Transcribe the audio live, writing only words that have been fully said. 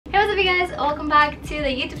welcome back to the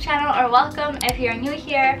YouTube channel, or welcome if you're new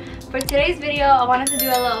here. For today's video, I wanted to do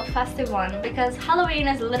a little festive one because Halloween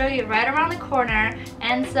is literally right around the corner,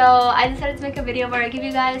 and so I decided to make a video where I give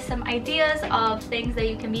you guys some ideas of things that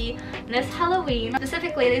you can be this Halloween.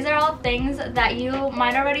 Specifically, these are all things that you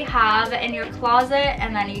might already have in your closet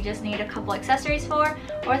and then you just need a couple accessories for,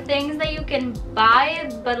 or things that you can buy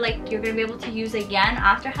but like you're gonna be able to use again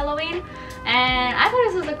after Halloween. And I thought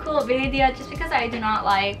this was a cool video idea just because I do not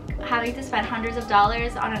like having to spend hundreds of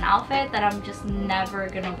dollars on an outfit that I'm just never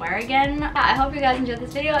gonna wear again. I hope you guys enjoyed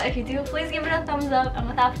this video. If you do, please give it a thumbs up, and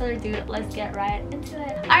without further ado, let's get right into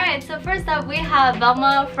it. Alright, so first up we have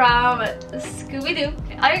Velma from Scooby-Doo.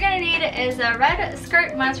 All you're gonna need is a red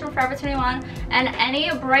skirt, mine's from Forever 21, and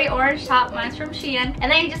any bright orange top, mine's from Shein.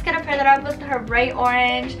 And then you just gotta pair that up with her bright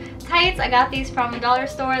orange tights. I got these from the dollar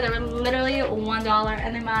store. They were literally $1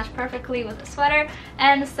 and they match perfectly with a sweater.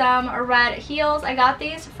 And some red heels. I got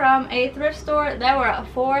these from a thrift store. They were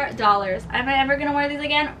 $4. Am I ever gonna wear these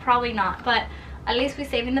again? Probably not, but at least we're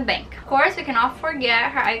saving the bank. Of course, we cannot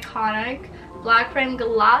forget her iconic black frame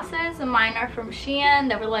glasses. Mine are from Shein.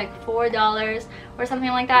 They were like $4 or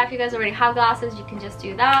something like that. If you guys already have glasses, you can just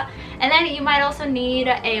do that. And then you might also need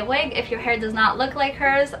a wig if your hair does not look like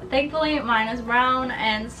hers. Thankfully mine is brown,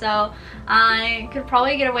 and so I could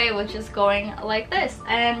probably get away with just going like this.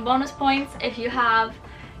 And bonus points if you have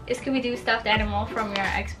a Scooby-Doo stuffed animal from your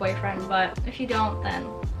ex-boyfriend, but if you don't, then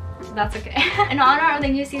that's okay. In honor of the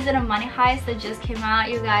new season of Money Heist that just came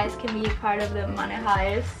out, you guys can be part of the Money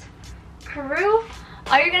Heist crew.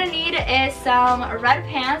 All you're gonna need is some red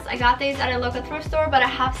pants. I got these at a local thrift store, but I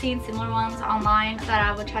have seen similar ones online that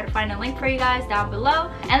I will try to find a link for you guys down below.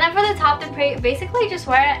 And then for the top, basically just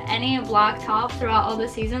wear any black top throughout all the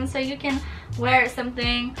seasons. So you can wear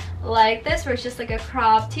something like this where it's just like a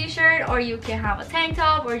cropped t-shirt, or you can have a tank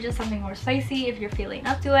top, or just something more spicy if you're feeling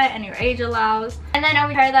up to it and your age allows. And then I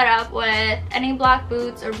would pair that up with any black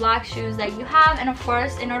boots or black shoes that you have. And of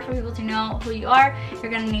course, in order for people to know who you are,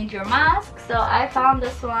 you're gonna need your mask. So I found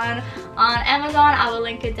this one on Amazon. I will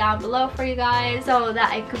link it down below for you guys so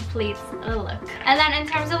that it completes the look. And then in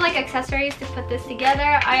terms of like accessories to put this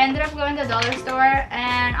together, I ended up going to the dollar store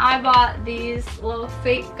and I bought these little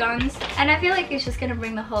fake guns, and I feel like it's just gonna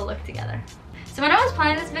bring the whole look together. So when I was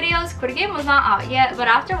planning this video, Squid Game was not out yet, but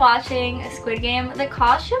after watching Squid Game, the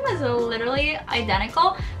costume is literally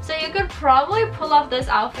identical. So you could probably pull off this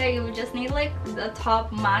outfit. You would just need like the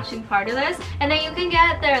top matching part of this, and then you can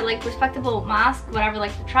get their like respectable mask, whatever,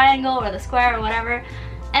 like the triangle or the square or whatever,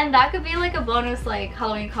 and that could be like a bonus like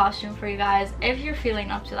Halloween costume for you guys if you're feeling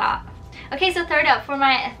up to that. Okay, so third up, for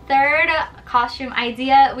my third costume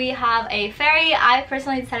idea, we have a fairy. I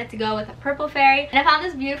personally decided to go with a purple fairy, and I found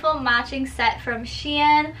this beautiful matching set from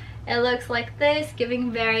Shein. It looks like this,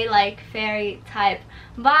 giving very like fairy type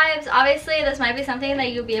vibes. Obviously this might be something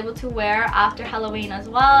that you'll be able to wear after Halloween as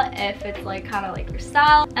well if it's like kind of like your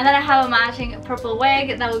style. And then I have a matching purple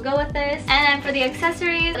wig that will go with this. And then for the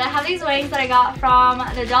accessories, I have these wings that I got from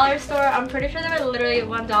the dollar store. I'm pretty sure they were literally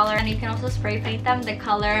 $1, and you can also spray paint them the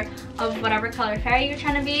color of whatever color fairy you're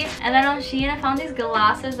trying to be. And then on Shein I found these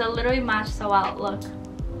glasses that literally match so well. Look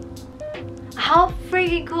how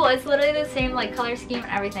freaking cool. It's literally the same like color scheme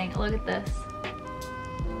and everything. Look at this.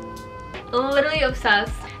 Literally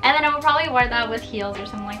obsessed. And then I would probably wear that with heels or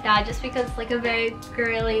something like that, just because it's like a very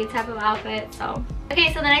girly type of outfit. So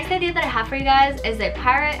okay, so the next idea that I have for you guys is a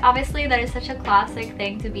pirate. Obviously that is such a classic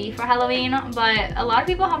thing to be for Halloween, but a lot of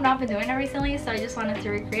people have not been doing it recently, so I just wanted to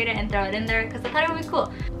recreate it and throw it in there because I thought it would be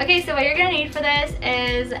cool. Okay, so what you're gonna need for this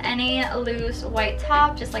is any loose white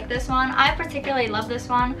top, just like this one. I particularly love this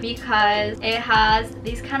one because it has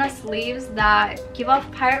these kind of sleeves that give off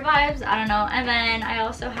pirate vibes, I don't know. And then I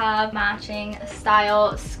also have matching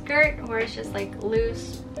style skirt where it's just like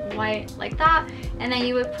loose white like that, and then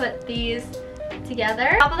you would put these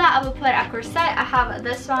together. On top of that, I would put a corset. I have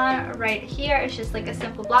this one right here. It's just like a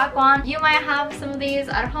simple black one. You might have some of these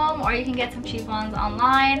at home, or you can get some cheap ones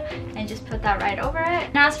online and just put that right over it.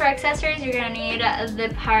 And as for accessories, you're gonna need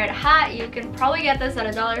the pirate hat. You can probably get this at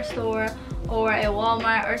a dollar store or a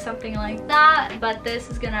Walmart or something like that, but this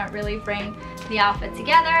is gonna really bring the outfit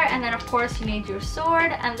together. And then of course you need your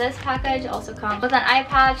sword, and this package also comes with an eye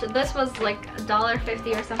patch. This was like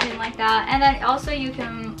 $1.50 or something like that. And then also you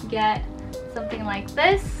can get something like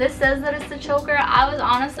this. This says that it's the choker. I was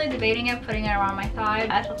honestly debating it, putting it around my thigh.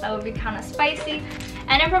 I thought that would be kind of spicy.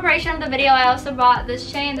 And in preparation of the video, I also bought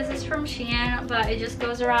this chain. This is from Shein, but it just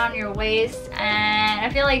goes around your waist, and I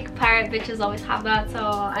feel like pirate bitches always have that, so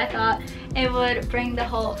I thought it would bring the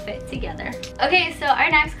whole fit together. Okay, so our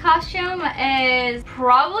next costume is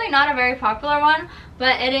probably not a very popular one,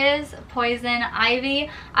 but it is Poison Ivy.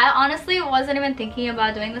 I honestly wasn't even thinking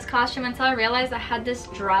about doing this costume until I realized I had this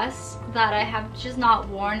dress that I have just not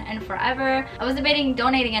worn in forever. I was debating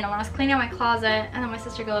donating it when I was cleaning out my closet, and then my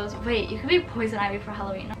sister goes, wait, you could be Poison Ivy for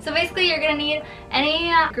Halloween. So basically you're gonna need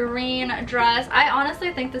any green dress. I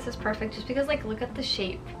honestly think this is perfect just because, like, look at the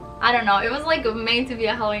shape. I don't know, it was like made to be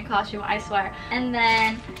a Halloween costume, I swear. And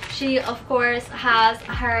then she of course has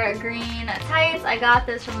her green tights. I got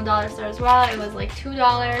this from a dollar store as well. It was like $2,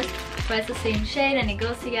 but it's the same shade and it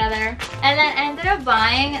goes together. And then I ended up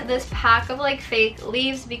buying this pack of like fake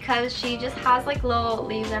leaves because she just has like little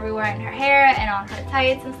leaves everywhere in her hair and on her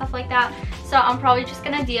tights and stuff like that. So I'm probably just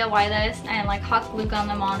gonna DIY this and like hot glue gun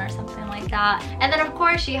them on or something like that. And then of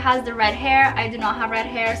course she has the red hair. I do not have red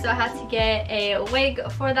hair, so I had to get a wig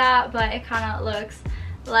for that, but it kind of looks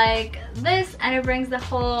like this and it brings the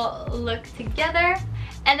whole look together.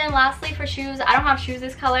 And then lastly for shoes, I don't have shoes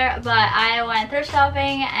this color, but I went thrift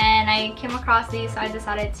shopping and I came across these, so I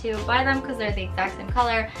decided to buy them because they're the exact same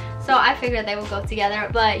color. So I figured they would go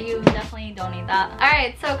together, but you definitely don't need that.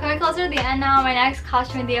 Alright, so coming closer to the end now, my next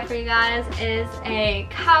costume idea for you guys is a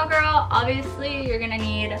cowgirl. Obviously, you're gonna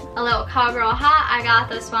need a little cowgirl hat. I got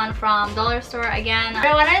this one from dollar store again.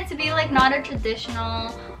 I wanted it to be like not a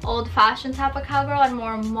traditional old-fashioned type of cowgirl and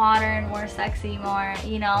more modern, more sexy, more,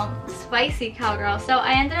 you know, spicy cowgirl. So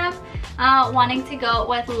I ended up wanting to go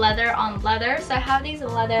with leather on leather. So I have these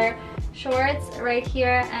leather shorts right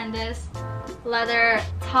here and this leather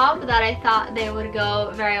top that I thought they would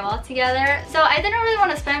go very well together. So I didn't really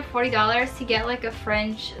want to spend $40 to get like a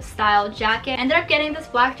fringe style jacket. I ended up getting this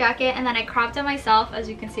black jacket and then I cropped it myself. As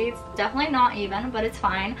you can see, it's definitely not even, but it's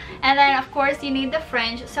fine. And then of course you need the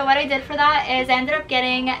fringe. So what I did for that is I ended up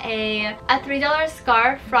getting a $3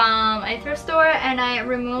 scarf from a thrift store, and I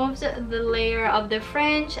removed the layer of the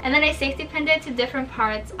fringe and then I safety pinned it to different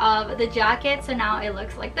parts of the jacket. So now it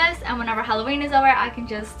looks like this, and whenever Halloween is over I can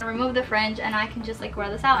just remove the fringe and I can just like wear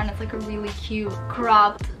this out, and it's like a really cute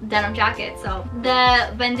cropped denim jacket. So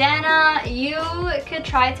the bandana, you could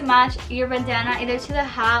try to match your bandana either to the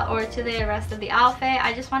hat or to the rest of the outfit.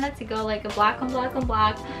 I just wanted to go like a black on black on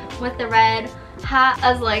black with the red hat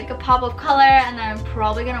as like a pop of color, and then I'm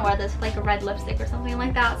probably gonna wear this with like a red lipstick or something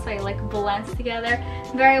like that, so it like blends together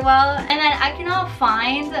very well. And then I cannot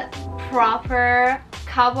find proper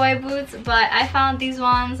cowboy boots, but I found these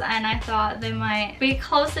ones and I thought they might be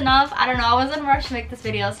close enough. I don't know, I wasn't in a rush to make this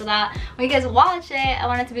video so that when you guys watch it, I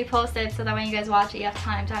want it to be posted so that when you guys watch it you have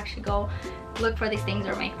time to actually go look for these things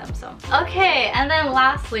or make them. So okay, and then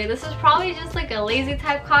lastly, this is probably just like a lazy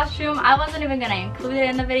type costume. I wasn't even gonna include it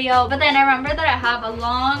in the video, but then I remember that I have a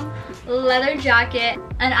long leather jacket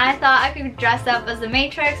and I thought I could dress up as the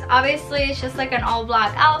Matrix. Obviously it's just like an all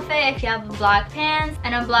black outfit. If you have black pants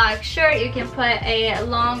and a black shirt, you can put a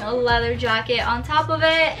long leather jacket on top of it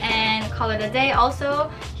and call it a day.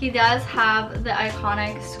 Also, he does have the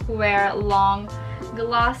iconic square long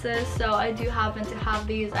glasses, so I do happen to have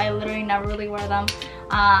these. I literally never really wear them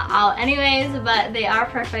out anyways, but they are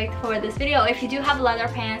perfect for this video. If you do have leather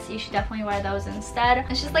pants, you should definitely wear those instead.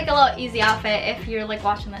 It's just like a little easy outfit if you're like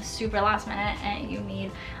watching this super last minute and you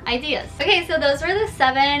need ideas. Okay, so those were the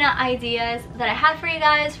 7 ideas that I had for you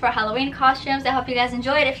guys for Halloween costumes. I hope you guys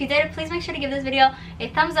enjoyed. If you did, please make sure to give this video a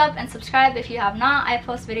thumbs up and subscribe if you have not. I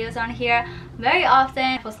post videos on here very often.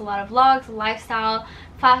 I post a lot of vlogs, lifestyle,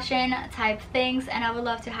 fashion type things, and I would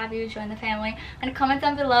love to have you join the family. And comment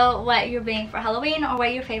down below what you're being for Halloween or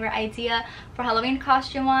what your favorite idea for Halloween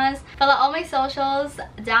costume was. Follow all my socials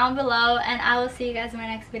down below, and I will see you guys in my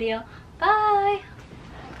next video. Bye!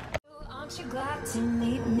 Aren't you glad to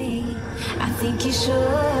meet me? I think you should.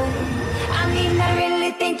 I mean, I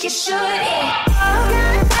really think you should.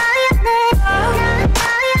 Yeah.